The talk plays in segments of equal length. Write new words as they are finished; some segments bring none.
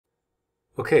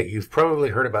Okay, you've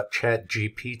probably heard about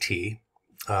ChaptGPT.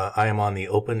 I am on the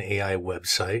OpenAI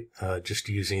website, just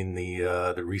using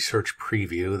the research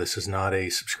preview. This is not a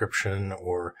subscription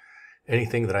or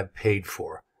anything that I've paid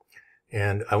for.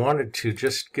 And I wanted to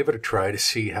just give it a try to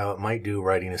see how it might do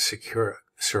writing a secure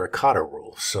Suricata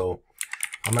rule. So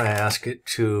I'm going to ask it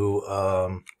to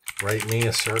write me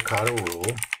a Suricata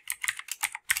rule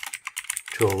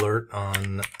to alert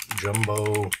on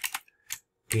jumbo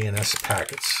DNS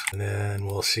packets, and then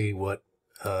we'll see what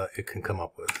it can come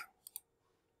up with.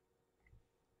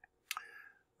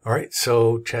 All right,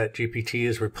 so ChatGPT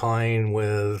is replying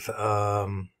with a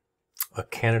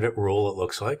candidate rule, it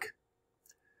looks like.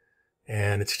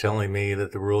 And it's telling me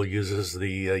that the rule uses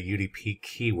the UDP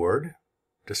keyword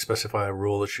to specify a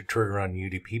rule that should trigger on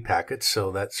UDP packets, so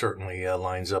that certainly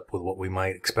lines up with what we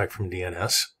might expect from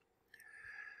DNS.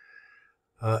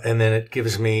 And then it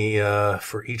gives me,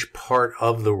 for each part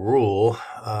of the rule,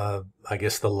 I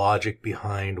guess the logic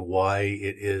behind why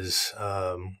it is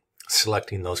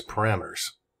selecting those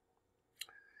parameters.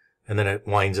 And then it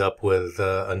winds up with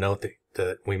a note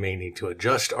that we may need to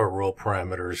adjust our rule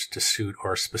parameters to suit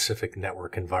our specific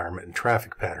network environment and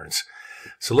traffic patterns.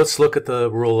 So let's look at the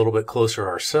rule a little bit closer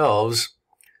ourselves.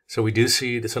 So we do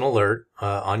see it's an alert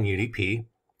on UDP.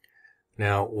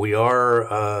 Now we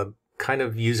are kind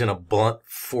of using a blunt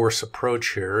force approach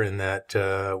here in that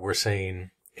we're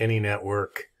saying any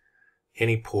network,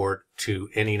 any port to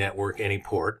any network, any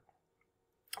port.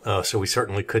 So we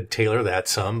certainly could tailor that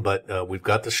some, but we've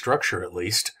got the structure at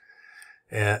least.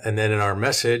 And then in our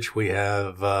message, we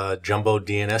have jumbo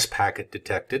DNS packet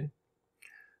detected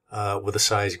with a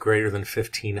size greater than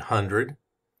 1500.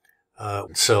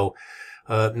 So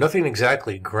nothing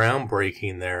exactly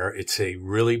groundbreaking there. It's a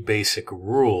really basic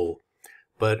rule.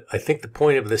 But I think the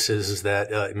point of this is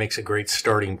that it makes a great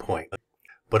starting point.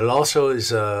 But it also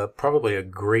is probably a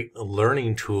great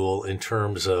learning tool in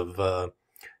terms of,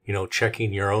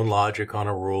 checking your own logic on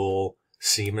a rule,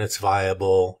 seeing it's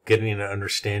viable, getting an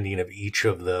understanding of each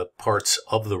of the parts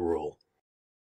of the rule.